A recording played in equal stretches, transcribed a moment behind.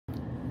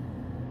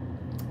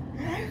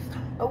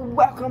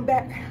Welcome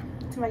back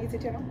to my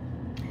YouTube channel.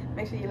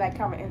 Make sure you like,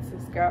 comment, and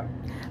subscribe.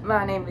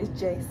 My name is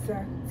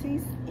Jason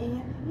Tees,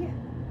 and yeah,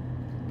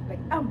 like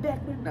I'm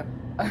back with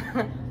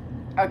another.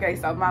 Okay,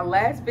 so my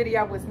last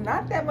video was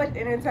not that much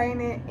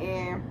entertaining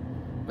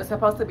and was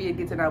supposed to be a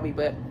get to know me,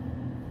 but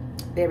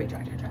there we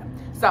try.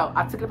 So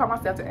I took it upon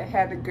myself to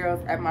have the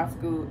girls at my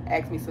school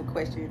ask me some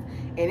questions,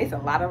 and it's a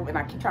lot of them, and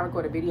I keep trying to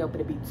record a video,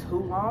 but it'd be too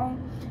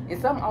long,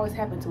 and something always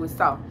happened to it.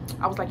 So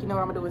I was like, you know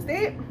what I'm gonna do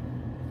instead?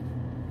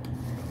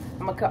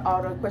 I'm gonna cut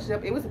all the questions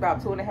up. It was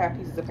about 2.5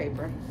 pieces of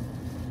paper.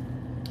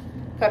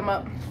 Cut them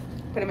up,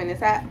 put them in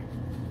this hat,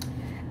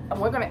 and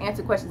we're gonna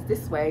answer questions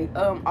this way.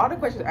 All the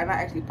questions are not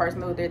actually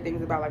personal. They're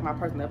things about like my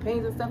personal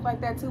opinions and stuff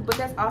like that too, but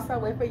that's also a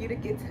way for you to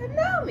get to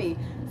know me.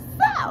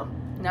 So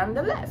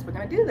nonetheless, we're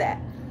gonna do that.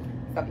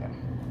 So yeah,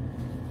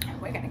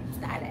 we're gonna get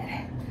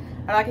started.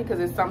 I like it because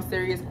it's some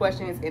serious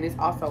questions, and it's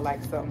also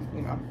like some,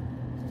 you know.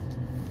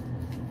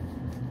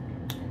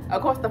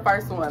 Of course, the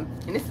first one,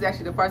 and this is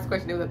actually the first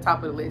question that was at the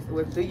top of the list,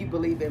 was do you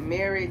believe in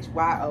marriage?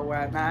 Why or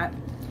why not?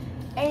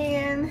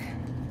 And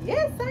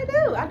yes, I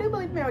do. I do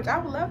believe in marriage. I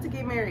would love to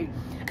get married.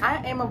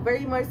 I am a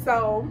very much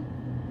so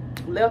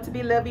love to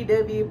be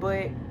lovey-dovey,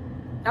 but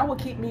I will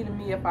keep me to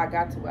me if I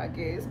got to, I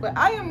guess. But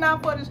I am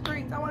not for the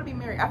streets. I want to be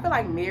married. I feel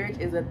like marriage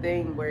is a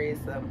thing where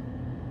it's a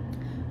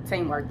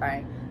teamwork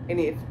thing, and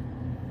if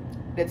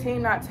the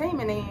team not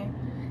teaming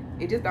in,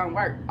 it just don't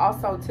work.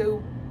 Also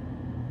too,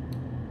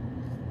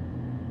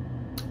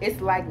 it's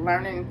like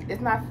learning.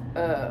 It's not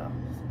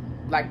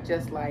like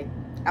just like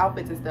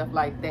outfits and stuff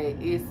like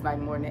that. It's like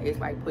more than that. It's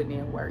like putting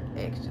in work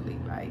actually,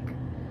 like,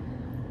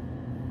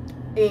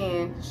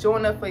 and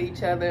showing up for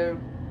each other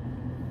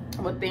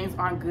when things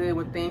aren't good,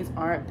 when things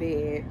aren't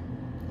bad.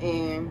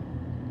 And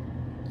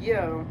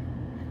yeah,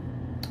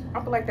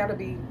 I feel like that'll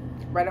be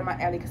right up my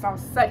alley, because I'm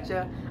such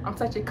a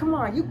come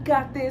on, you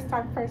got this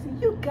type of person.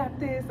 You got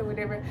this or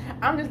whatever.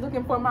 I'm just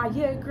looking for my,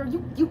 yeah girl,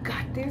 you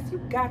got this, you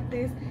got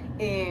this.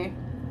 And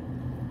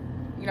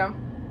you know,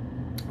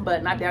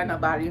 but not down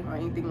nobody or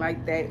anything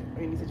like that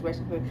or any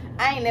situation. But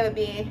I ain't never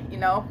been, you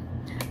know.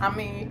 I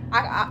mean,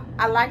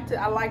 I like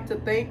to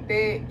think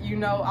that, you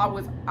know,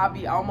 I'll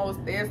be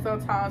almost there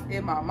sometimes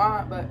in my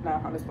mind, but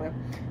no, I'm just playing.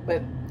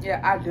 But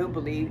yeah, I do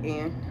believe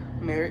in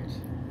marriage.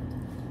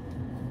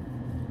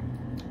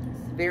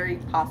 It's very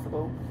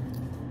possible.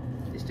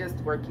 It's just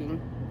working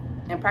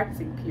and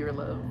practicing pure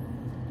love.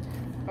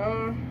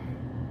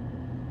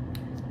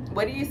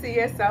 What do you see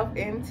yourself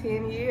in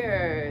 10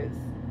 years?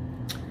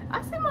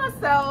 I see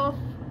myself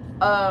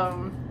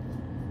oh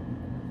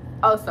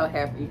so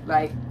happy.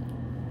 Like,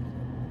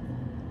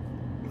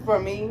 for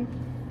me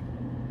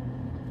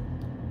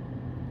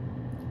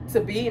to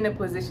be in the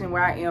position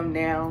where I am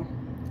now,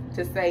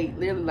 to say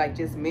literally like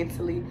just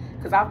mentally,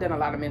 because I've done a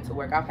lot of mental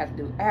work. I have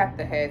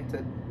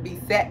to be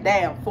sat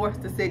down,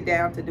 forced to sit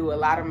down to do a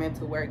lot of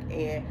mental work,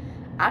 and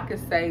I could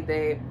say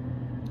that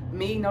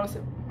me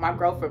noticing my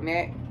growth from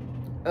that,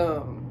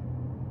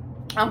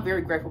 I'm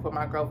very grateful for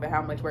my growth and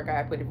how much work I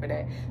have put in for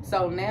that.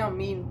 So now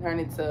me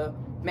learning to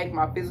make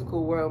my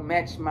physical world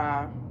match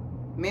my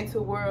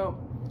mental world,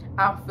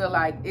 I feel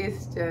like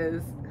it's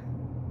just,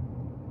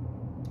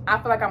 I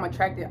feel like I'm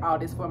attracting all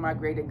this for my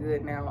greater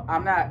good now.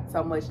 I'm not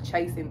so much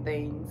chasing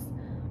things,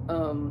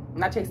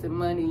 not chasing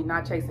money,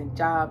 not chasing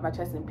jobs, not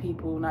chasing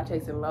people, not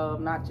chasing love,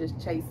 not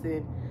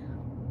chasing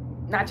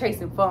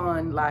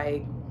fun,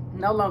 like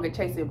no longer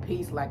chasing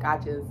peace. Like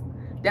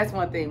that's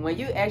one thing. When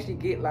you actually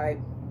get like,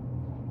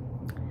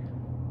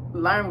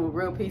 learn what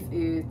real peace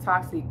is,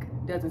 toxic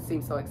doesn't seem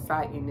so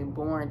exciting, and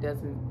boring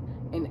doesn't,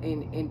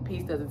 and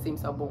peace doesn't seem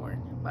so boring.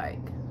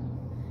 Like,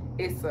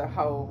 it's a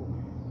whole,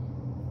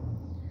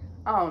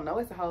 I don't know,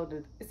 it's a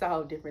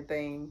whole different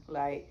thing.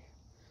 Like,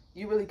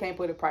 you really can't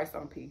put a price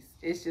on peace.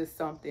 It's just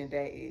something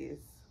that is,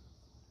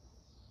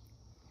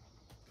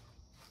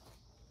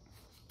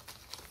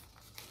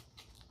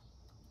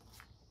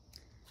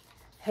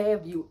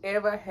 have you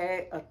ever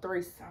had a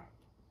threesome?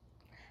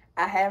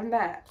 I have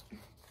not.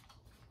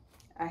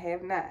 I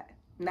have not.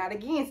 Not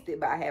against it,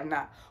 but I have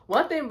not.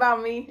 One thing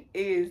about me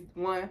is,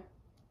 one,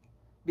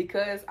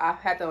 because I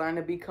had to learn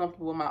to be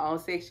comfortable with my own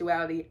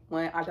sexuality,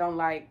 when I don't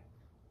like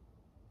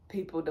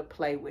people to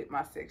play with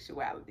my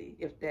sexuality,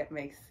 if that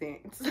makes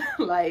sense.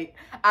 Like,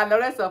 I know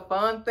that's a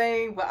fun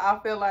thing, but I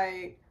feel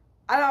like,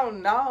 I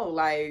don't know,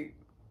 like,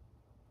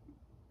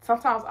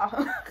 sometimes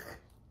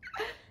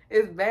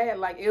it's bad.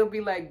 Like, it'll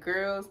be like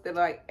girls that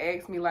like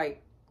ask me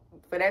like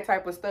for that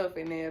type of stuff,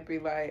 and they'll be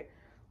like,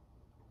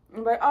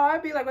 I'm like, oh,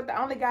 I'd be like, what, the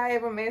only guy I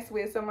ever messed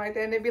with, something like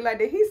that. And they'd be like,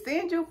 did he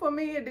send you for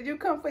me, or did you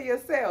come for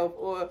yourself?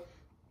 Or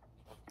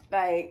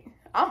like,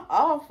 I'm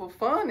all for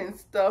fun and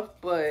stuff,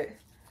 but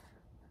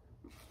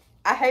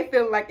I hate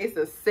feeling like it's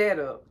a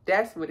setup.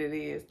 That's what it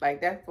is. Like,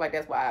 that's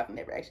why I've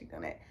never actually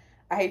done that.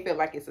 I hate feeling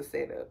like it's a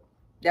setup.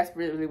 That's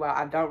really why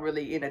I don't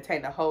really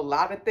entertain a whole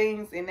lot of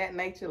things in that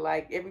nature.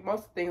 Like,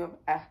 most things,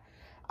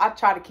 I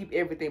try to keep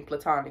everything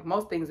platonic.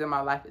 Most things in my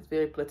life is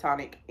very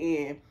platonic,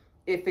 and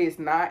if it's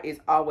not, it's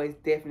always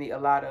definitely a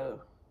lot of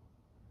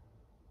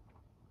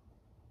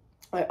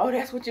Like, oh,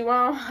 that's what you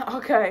want?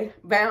 Okay,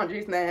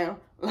 boundaries now.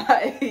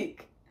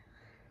 Like,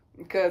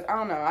 because I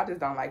don't know, I just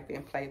don't like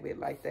being played with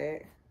like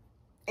that.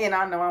 And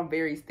I know I'm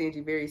very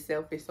stingy, very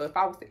selfish. So if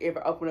I was to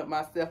ever open up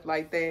myself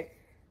like that,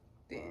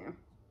 then.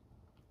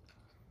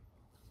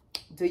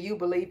 Do you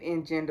believe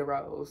in gender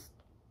roles?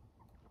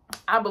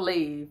 I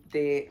believe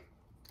that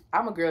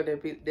I'm a girl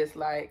that's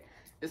like,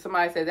 if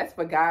somebody says that's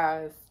for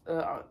guys,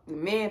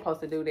 men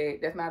supposed to do that.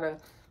 That's not a.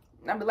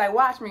 I'll be like,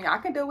 watch me. I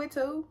can do it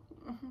too.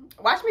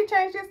 Watch me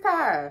change this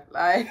tire.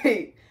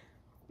 Like,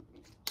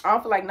 I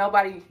don't feel like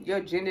nobody, your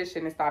gender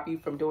shouldn't stop you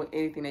from doing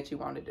anything that you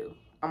want to do.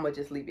 I'm going to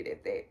just leave it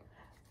at that.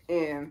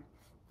 And,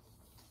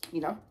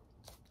 you know,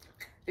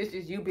 it's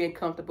just you being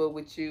comfortable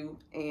with you.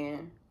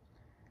 And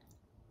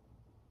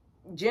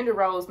gender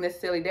roles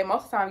necessarily, that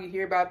most of the time you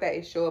hear about that,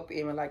 it show up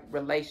in like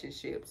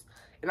relationships.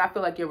 And I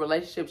feel like your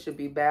relationship should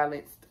be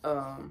balanced.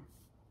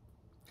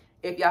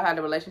 If y'all had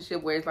a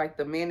relationship where it's like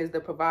the man is the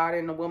provider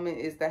and the woman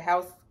is the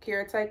house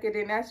caretaker,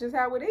 then that's just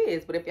how it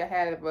is. But if y'all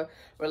have a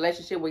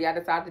relationship where y'all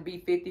decide to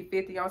be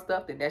 50-50 on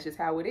stuff, then that's just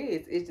how it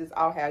is. It's just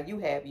all how you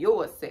have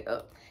yours set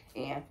up.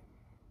 And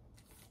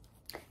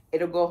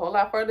it'll go a whole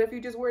lot further if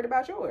you just worried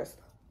about yours.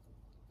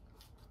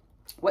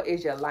 What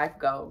is your life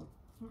goal?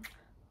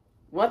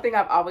 One thing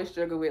I've always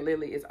struggled with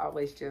lately is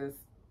always just,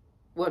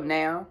 well,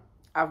 now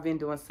I've been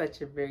doing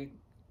such a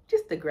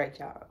just a great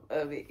job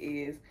of it,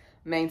 is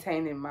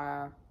maintaining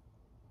my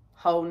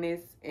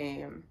wholeness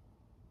and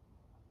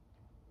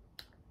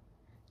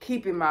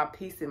keeping my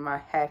peace and my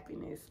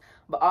happiness,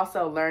 but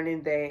also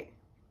learning that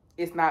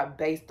it's not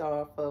based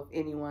off of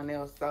anyone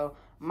else. So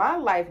my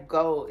life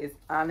goal is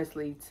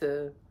honestly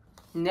to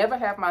never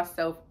have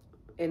myself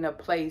in a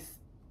place,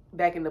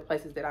 back in the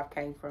places that I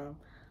came from.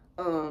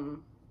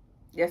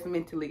 That's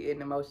mentally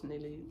and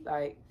emotionally.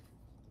 Like,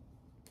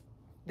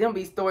 them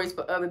be stories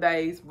for other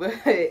days, but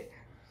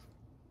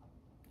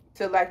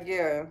to like,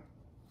 yeah,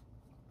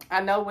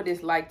 I know what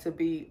it's like to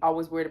be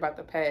always worried about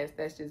the past.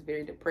 That's just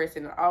very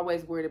depressing. And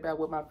always worried about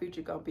what my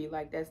future gonna be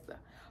like. That's a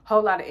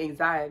whole lot of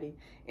anxiety.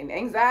 And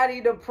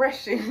anxiety,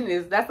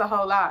 depression, that's a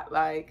whole lot.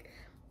 Like,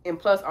 and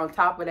plus on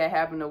top of that,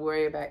 having to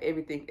worry about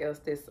everything else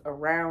that's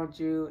around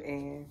you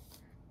and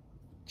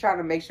trying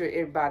to make sure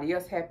everybody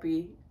else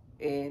happy.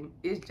 And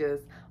it's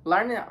just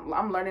learning.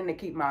 I'm learning to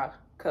keep my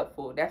cup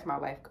full. That's my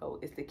life goal,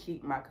 is to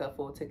keep my cup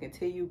full, to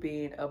continue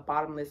being a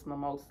bottomless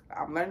mimosa.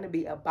 I'm learning to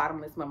be a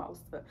bottomless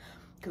mimosa.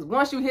 Because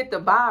once you hit the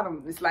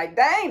bottom, it's like,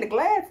 dang, the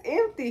glass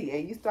empty.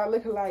 And you start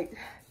looking like...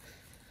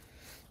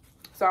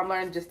 So I'm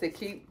learning just to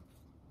keep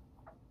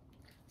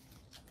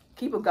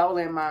a goal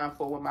in mind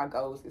for when my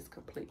goals is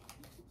complete.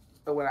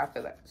 Or when I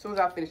feel like, as soon as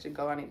I finish a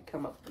goal, I need to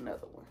come up with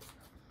another one.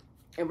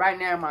 And right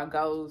now, my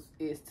goals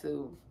is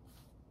to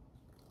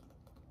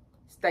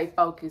stay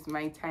focused,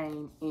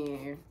 maintain,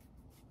 and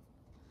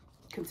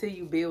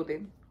continue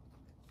building.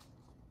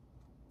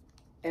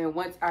 And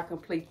once I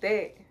complete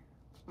that,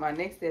 my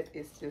next step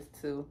is just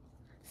to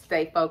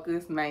stay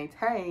focused,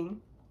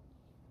 maintain,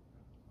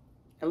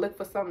 and look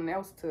for something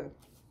else to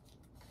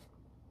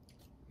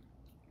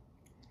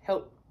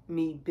help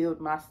me build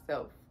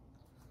myself,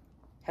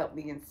 help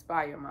me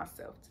inspire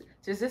myself to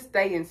just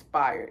stay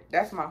inspired.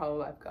 That's my whole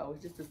life goal,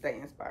 is just to stay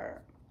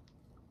inspired.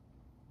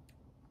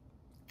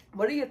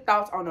 What are your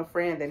thoughts on a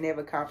friend that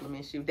never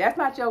compliments you? That's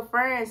not your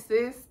friend,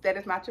 sis. That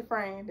is not your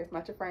friend. That's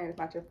not your friend. That's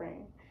not your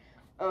friend.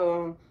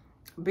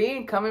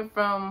 Coming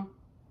from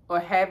or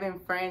having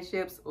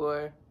friendships,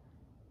 or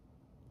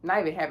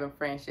not even having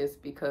friendships,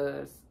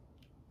 because,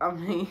 I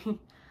mean,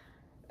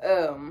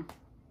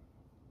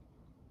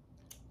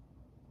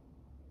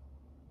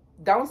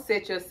 don't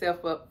set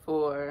yourself up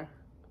for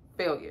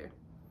failure.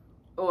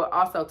 Or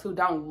also, too,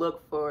 don't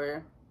look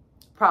for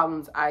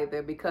problems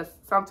either, because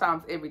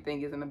sometimes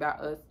everything isn't about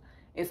us.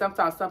 And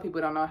sometimes some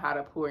people don't know how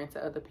to pour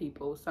into other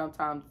people.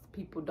 Sometimes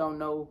people don't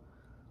know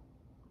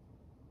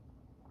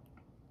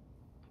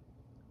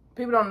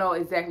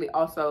exactly.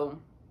 Also,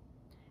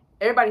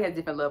 everybody has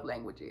different love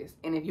languages.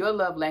 And if your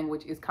love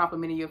language is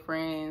complimenting your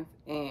friends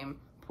and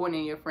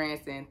pointing your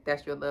friends, and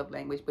that's your love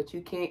language. But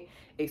you can't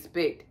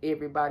expect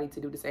everybody to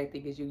do the same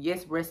thing as you.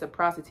 Yes,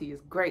 reciprocity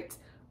is great,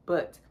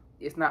 but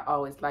it's not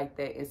always like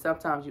that. And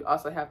sometimes you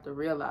also have to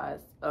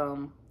realize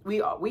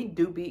we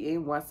do be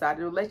in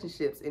one-sided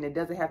relationships, and it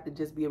doesn't have to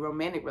just be a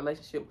romantic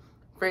relationship.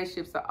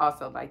 Friendships are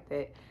also like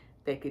that.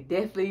 They could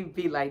definitely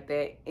be like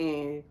that.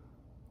 And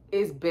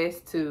it's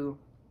best to,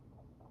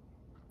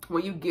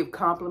 when you give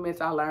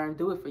compliments, I learned,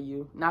 do it for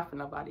you, not for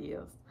nobody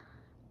else.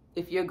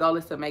 If your goal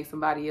is to make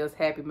somebody else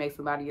happy, make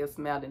somebody else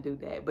smile, then do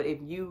that. But if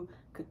you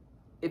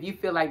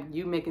feel like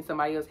you making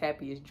somebody else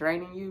happy is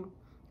draining you,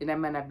 then that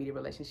might not be the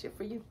relationship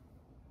for you.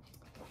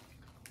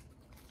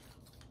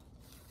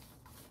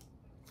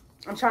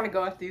 I'm trying to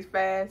go off these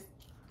fast.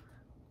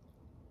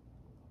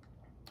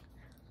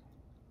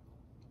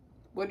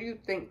 What do you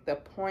think the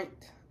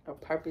point or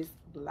purpose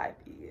of life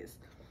is?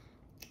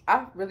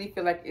 I really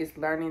feel like it's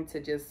learning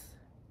to just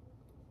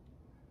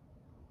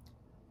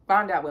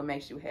find out what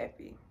makes you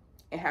happy,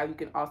 and how you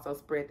can also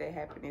spread that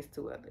happiness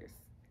to others,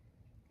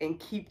 and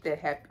keep that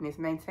happiness,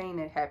 maintain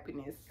that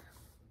happiness,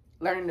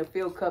 learning to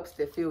fill cups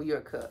that fill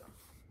your cup.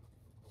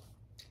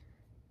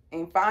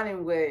 And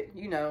finding what,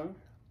 you know,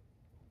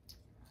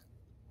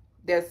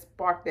 that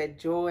spark that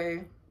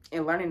joy,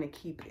 and learning to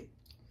keep it.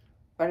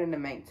 Learning to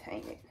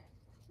maintain it.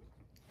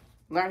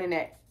 Learning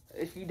that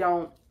if you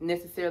don't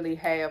necessarily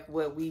have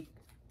what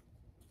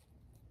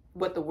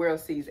the world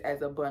sees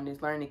as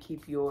abundance, learn to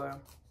keep your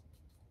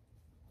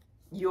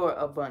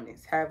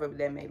abundance, however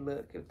that may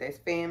look. If that's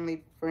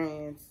family,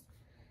 friends,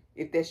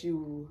 if that's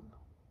you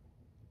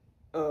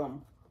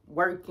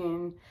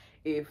working,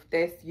 if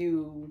that's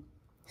you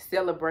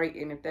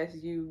celebrating, if that's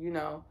you, you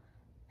know,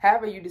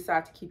 however you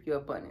decide to keep your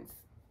abundance,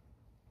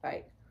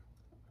 like,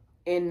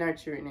 and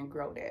nurturing and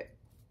grow that.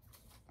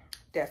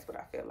 That's what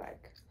I feel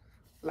like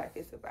life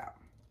is about.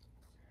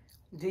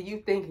 Do you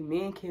think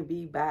men can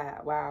be bi?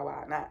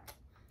 Why not?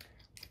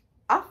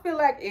 I feel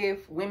like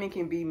if women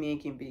can be, men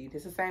can be.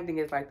 It's the same thing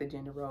as like the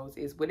gender roles.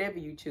 Is whatever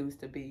you choose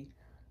to be.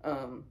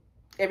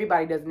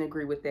 Everybody doesn't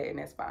agree with that, and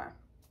that's fine.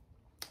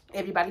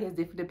 Everybody has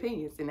different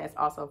opinions, and that's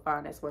also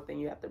fine. That's one thing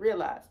you have to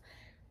realize.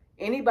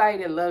 Anybody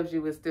that loves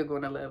you is still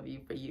going to love you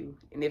for you.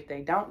 And if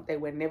they don't, they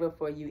were never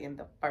for you in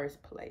the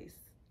first place.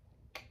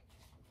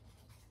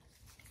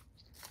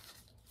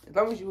 As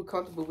long as you were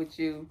comfortable with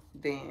you,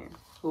 then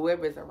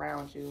whoever is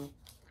around you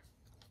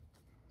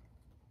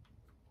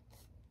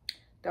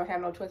don't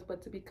have no choice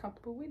but to be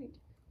comfortable with it.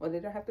 Or they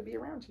don't have to be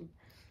around you.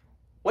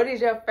 What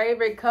is your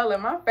favorite color?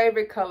 My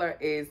favorite color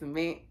is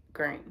mint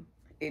green.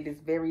 It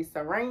is very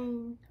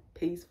serene,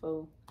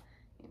 peaceful.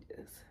 It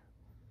just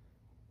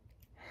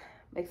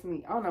makes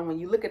me, I don't know, when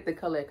you look at the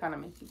color, it kind of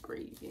makes you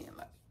breathe in.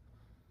 Like,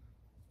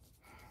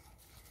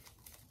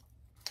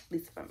 at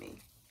least for me.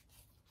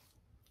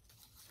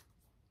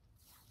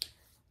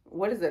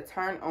 What is a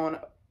turn on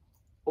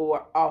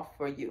or off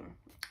for you?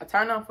 A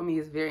turn on for me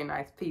is very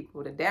nice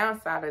people. The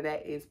downside of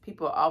that is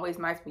people are always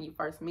nice when you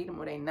first meet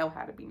them, or they know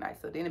how to be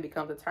nice. So then it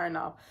becomes a turn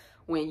off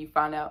when you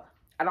find out.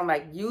 I don't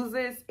like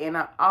users, and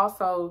I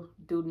also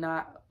do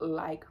not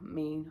like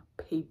mean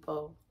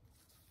people.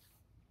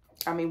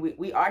 I mean,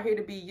 we are here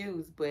to be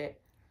used, but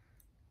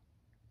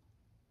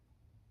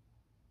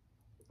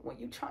when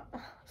you try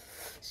to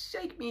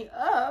shake me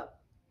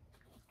up,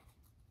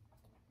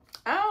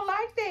 I don't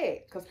like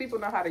that, because people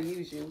know how to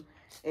use you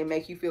and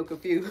make you feel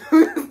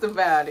confused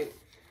about it.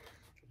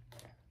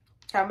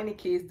 How many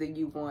kids do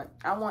you want?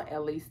 I want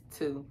at least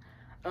 2.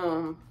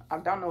 I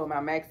don't know what my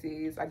max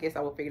is. I guess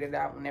I will figure it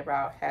out whenever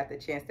I have the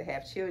chance to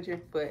have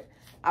children, but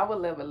I would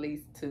love at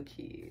least 2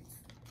 kids.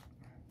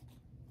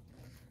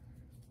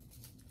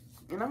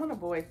 And I want a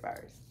boy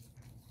first,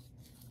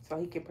 so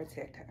he can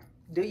protect her.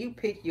 Do you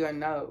pick your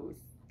nose?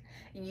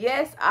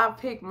 Yes, I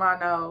pick my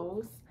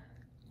nose.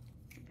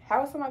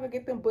 How is somebody gonna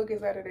get them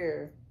boogers out of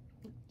there?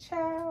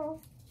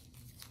 Ciao.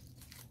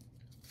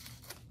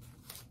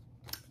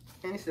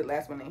 And this is the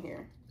last one in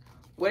here.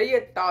 What are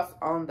your thoughts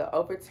on the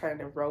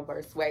overturning Roe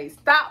vs. Wade?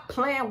 Stop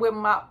playing with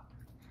my...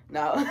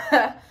 No.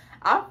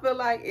 I feel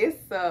like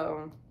it's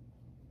not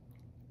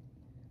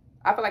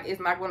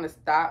going to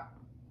stop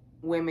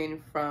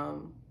women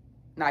from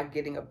not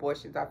getting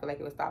abortions. I feel like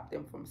it will stop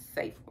them from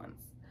safe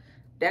ones.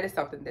 That is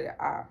something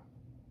that I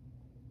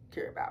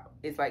care about.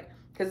 It's like,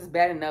 because it's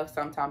bad enough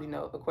sometimes, you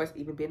know, of course,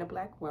 even being a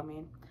black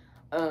woman,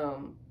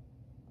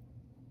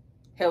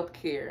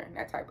 healthcare and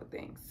that type of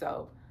thing.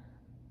 So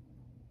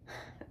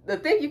the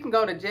thing you can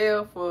go to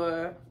jail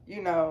for,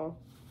 you know,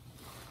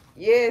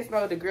 yes,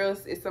 no,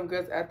 it's some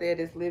girls out there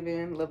that's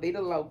living La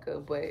Vida Loca,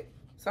 but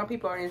some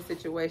people are in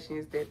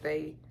situations that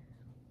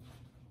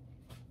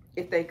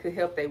if they could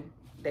help, they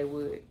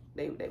would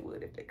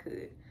if they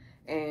could.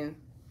 And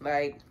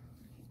like,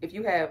 if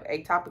you have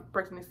ectopic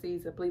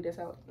pregnancies, I believe that's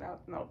how,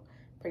 no,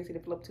 pregnancy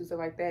to flip to, something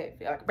like that.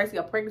 Like basically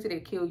a pregnancy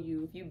that kill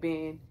you, if you've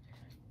been,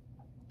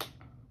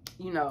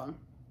 you know,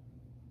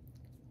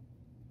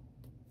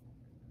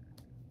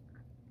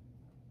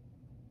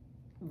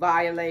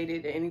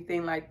 violated or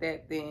anything like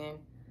that, then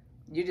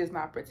you're just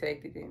not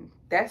protected. And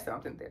that's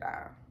something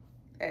that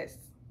it's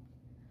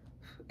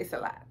a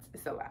lot.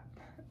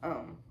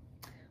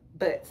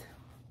 But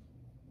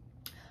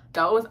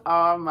those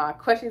are my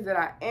questions that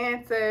I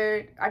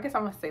answered. I guess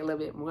I'm gonna say a little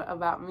bit more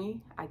about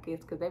me, I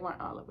guess, because they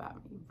weren't all about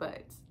me.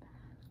 But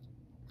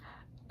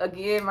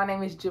again, my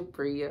name is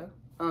Jabria,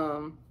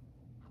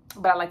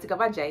 but I like to go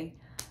by Jay.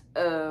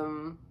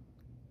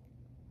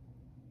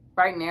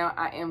 Right now,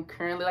 I am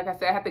currently, like I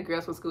said, I had the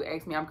girls from school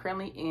ask me. I'm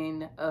currently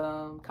in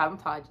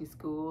cosmetology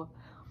school,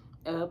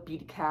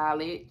 beauty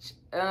college.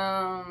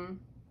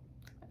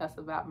 That's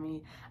about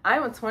me. I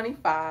am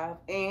 25,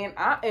 and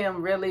I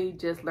am really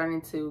just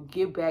learning to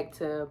give back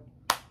to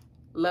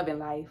loving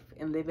life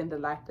and living the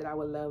life that I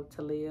would love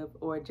to live,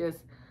 or just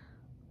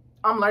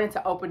I'm learning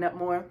to open up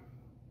more.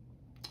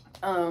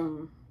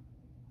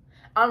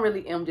 I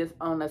really am just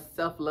on a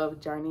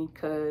self-love journey,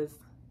 because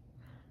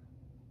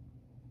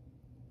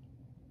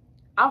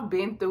I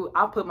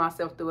put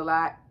myself through a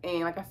lot, and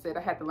like I said, I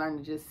had to learn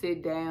to just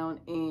sit down.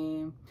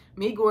 And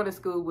me going to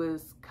school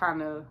was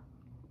kind of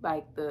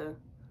like a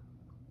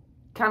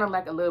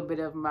little bit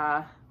of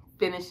my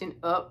finishing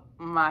up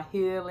my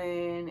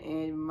healing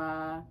and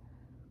my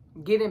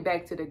getting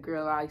back to the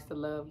girl I used to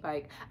love.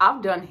 Like,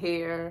 I've done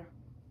hair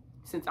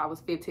since I was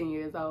 15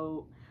 years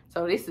old.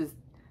 So this is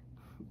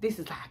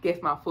I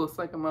guess my full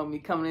circle moment, me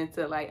coming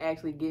into like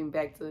actually getting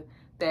back to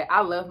that.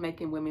 I love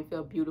making women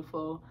feel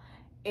beautiful.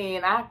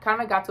 And I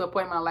kind of got to a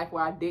point in my life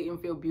where I didn't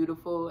feel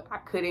beautiful.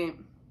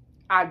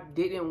 I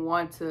didn't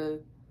want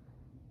to.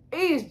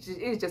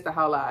 It's just a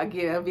whole lot.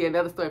 Again, it'll be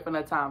another story for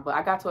another time. But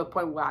I got to a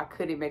point where I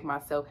couldn't make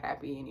myself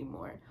happy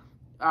anymore.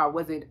 I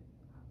wasn't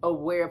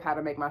aware of how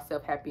to make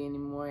myself happy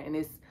anymore. And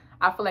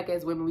I feel like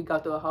as women, we go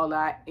through a whole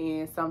lot.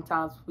 And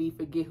sometimes we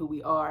forget who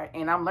we are.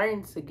 And I'm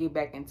learning to get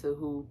back into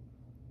who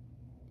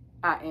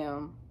I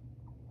am.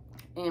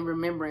 And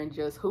remembering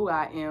just who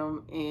I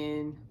am.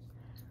 And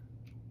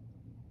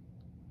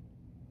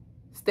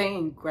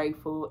staying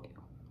grateful.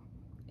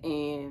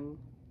 And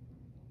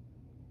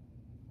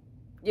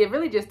yeah,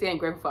 really just staying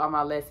grateful for all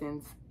my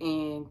lessons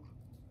and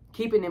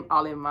keeping them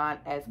all in mind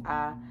as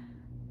I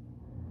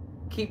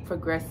keep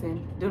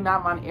progressing. Do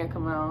not mind the air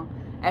coming on.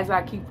 As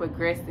I keep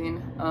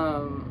progressing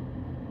on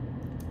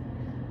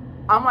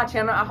my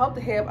channel, I hope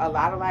to have a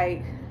lot of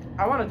like,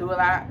 I want to do a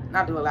lot,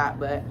 not do a lot,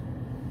 but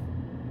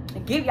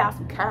give y'all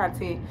some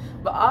content,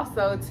 but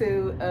also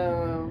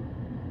to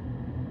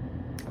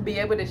be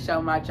able to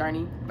show my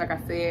journey. Like I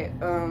said,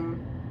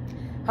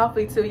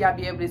 hopefully too, y'all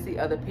be able to see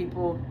other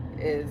people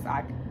as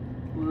I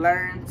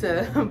learn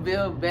to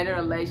build better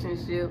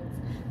relationships.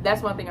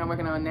 That's one thing I'm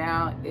working on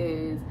now,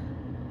 is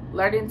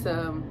learning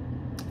to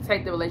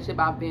take the relationship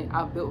I've built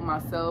with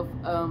myself,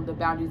 the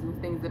boundaries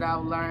and things that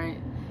I've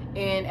learned,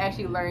 and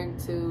actually learn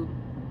to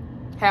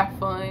have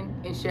fun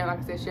and share,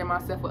 like I said, share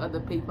myself with other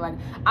people. Like,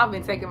 I've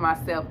been taking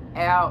myself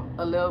out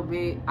a little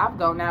bit. I've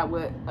gone out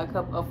with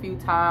a few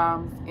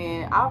times,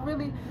 and I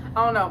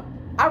don't know,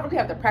 I really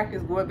have to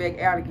practice going back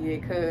out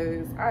again,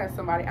 because I had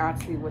somebody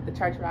auntie with the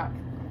church rock.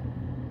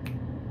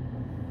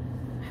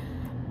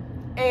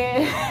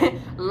 And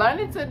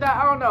learning to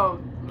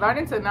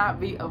not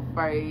be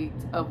afraid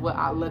of what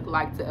I look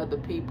like to other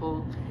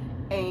people,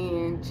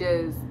 and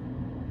just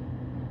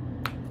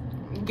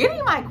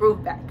getting my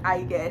groove back,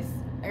 I guess.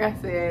 Like I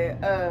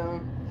said,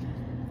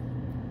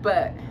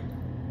 but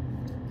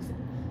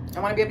I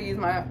want to be able to use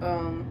my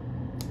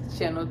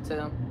channel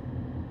to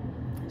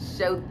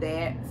show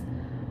that.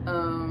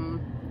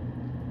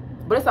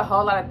 But it's a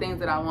whole lot of things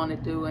that I want to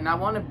do, and I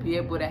want to be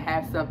able to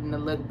have something to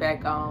look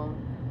back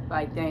on.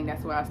 Like, dang,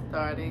 that's where I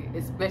started,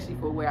 especially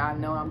for where I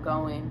know I'm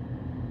going.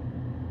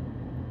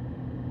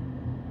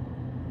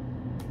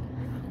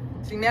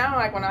 See, now,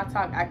 like, when I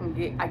talk, I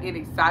get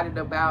excited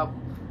about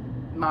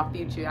my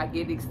future. I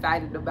get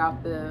excited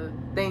about the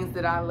things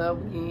that I love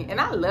again,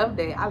 and I love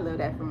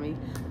that for me.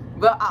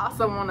 But I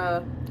also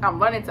I'm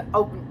learning to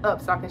open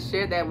up so I can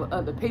share that with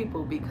other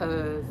people,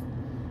 because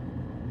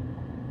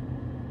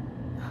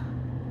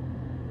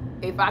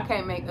if I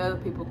can't make other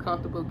people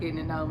comfortable getting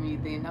to know me,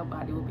 then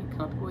nobody will be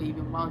comfortable or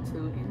even want to.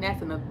 And that's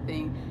another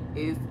thing,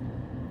 is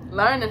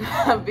learning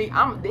how to be,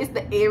 it's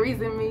the Aries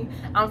in me.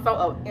 I'm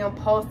so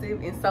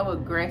impulsive and so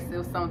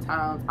aggressive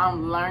sometimes.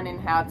 I'm learning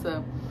how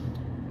to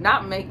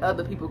not make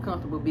other people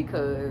comfortable,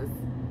 because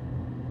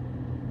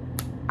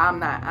I don't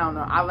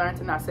know, I learned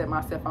to not set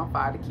myself on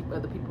fire to keep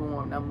other people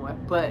warm no more.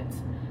 But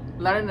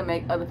learning to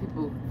make other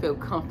people feel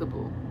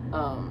comfortable,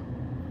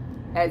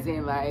 as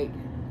in, like,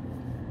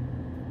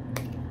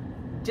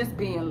 just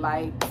being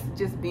light,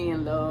 just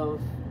being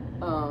love,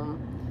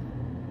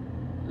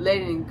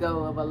 letting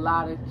go of a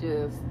lot of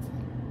just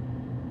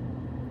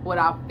what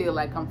I feel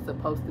like I'm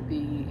supposed to be,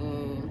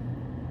 and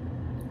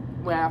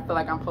where I feel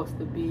like I'm supposed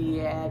to be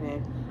at,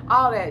 and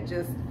all that.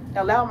 Just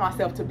allow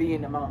myself to be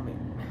in the moment,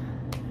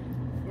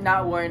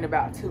 not worrying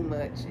about too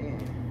much.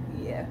 And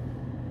yeah,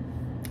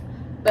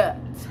 but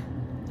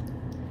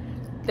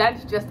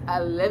that's just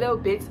a little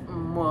bit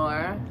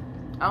more.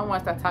 I don't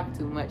want to start talking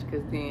too much,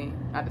 because then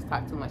I just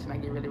talk too much and I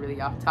get really, really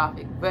off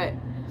topic. But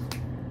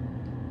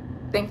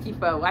thank you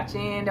for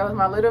watching. That was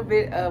my little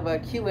bit of a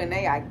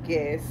Q&A, I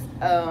guess.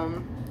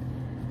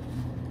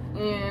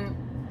 And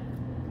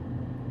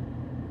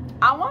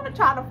I want to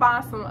try to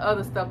find some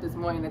other stuff that's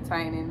more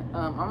entertaining.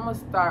 I'm going to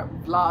start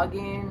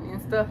vlogging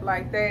and stuff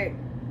like that,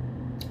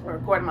 or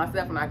recording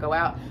myself when I go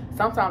out.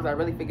 Sometimes I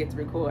really forget to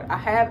record. I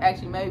have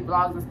actually made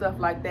vlogs and stuff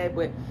like that,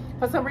 but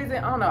for some reason,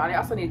 I don't know, I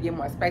also need to get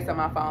more space on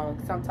my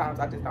phone. Sometimes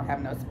I just don't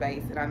have no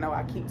space, and I know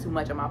I keep too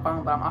much on my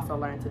phone, but I'm also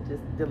learning to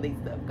just delete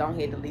stuff. Go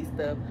ahead, delete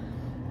stuff.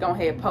 Go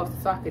ahead, post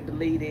it so I can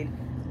delete it,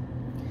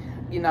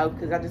 you know,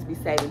 because I just be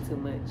saving too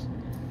much.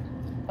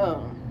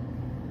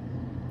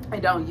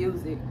 And don't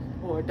use it,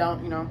 or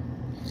don't, you know.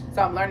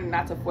 So I'm learning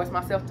not to force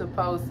myself to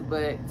post,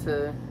 but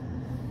to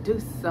do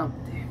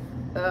something.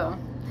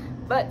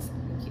 But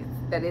yes,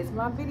 that is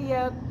my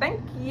video. Thank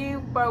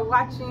you for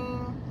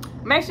watching.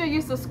 Make sure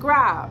you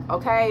subscribe,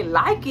 okay?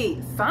 Like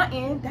it,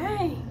 something,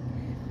 dang.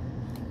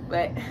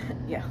 But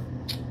yeah.